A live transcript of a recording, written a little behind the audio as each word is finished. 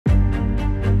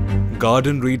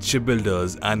Garden Reach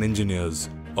Shipbuilders and Engineers,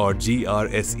 or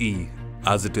GRSE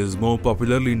as it is more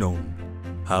popularly known,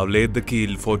 have laid the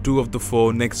keel for 2 of the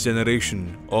 4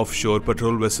 next-generation offshore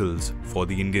patrol vessels for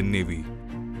the Indian Navy.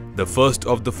 The first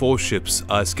of the 4 ships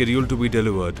are scheduled to be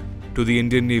delivered to the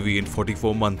Indian Navy in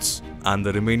 44 months, and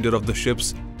the remainder of the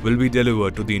ships will be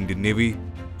delivered to the Indian Navy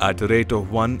at a rate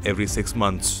of 1 every 6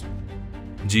 months.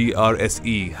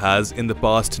 GRSE has in the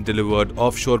past delivered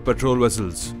offshore patrol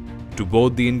vessels to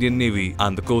both the Indian Navy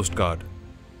and the Coast Guard.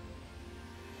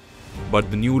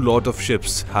 But the new lot of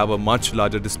ships have a much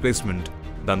larger displacement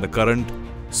than the current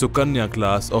Sukanya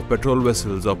class of patrol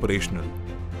vessels operational.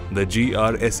 The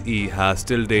GRSE has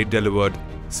till date delivered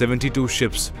 72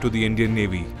 ships to the Indian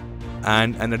Navy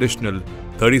and an additional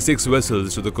 36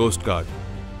 vessels to the Coast Guard.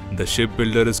 The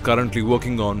shipbuilder is currently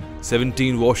working on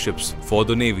 17 warships for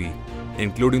the Navy,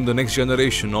 including the next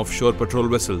generation offshore patrol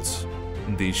vessels.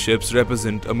 These ships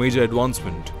represent a major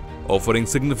advancement, offering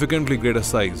significantly greater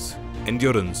size,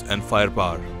 endurance and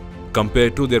firepower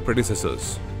compared to their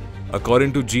predecessors.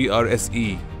 According to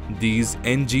GRSE, these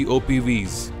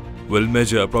NGOPVs will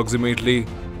measure approximately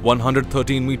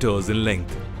 113 meters in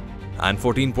length and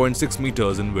 14.6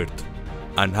 meters in width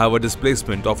and have a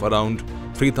displacement of around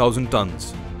 3,000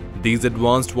 tons. These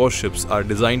advanced warships are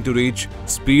designed to reach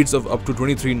speeds of up to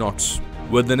 23 knots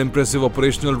with an impressive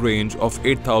operational range of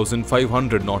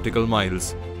 8,500 nautical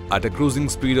miles at a cruising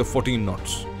speed of 14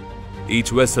 knots.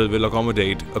 Each vessel will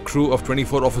accommodate a crew of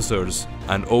 24 officers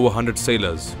and over 100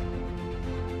 sailors.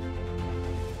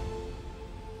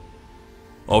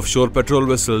 Offshore patrol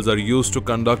vessels are used to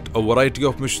conduct a variety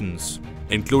of missions,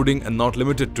 including and not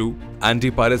limited to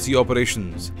anti-piracy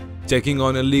operations, checking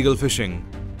on illegal fishing,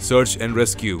 search and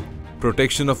rescue,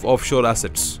 protection of offshore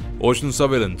assets, ocean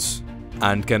surveillance,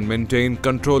 and can maintain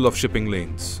control of shipping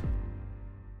lanes.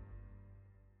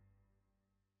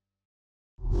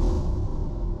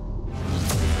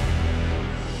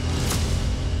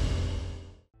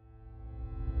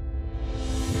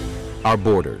 Our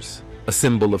borders, a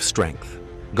symbol of strength,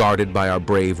 guarded by our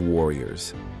brave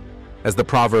warriors. As the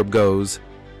proverb goes,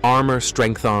 armor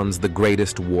strengthens the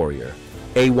greatest warrior.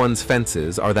 A1's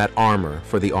fences are that armor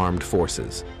for the armed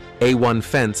forces. A1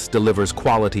 Fence delivers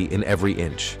quality in every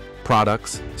inch,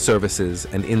 products, services,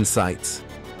 and insights,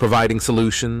 providing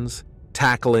solutions,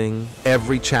 tackling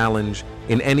every challenge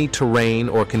in any terrain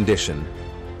or condition.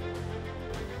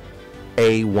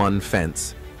 A1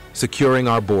 Fence, securing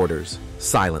our borders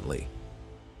silently.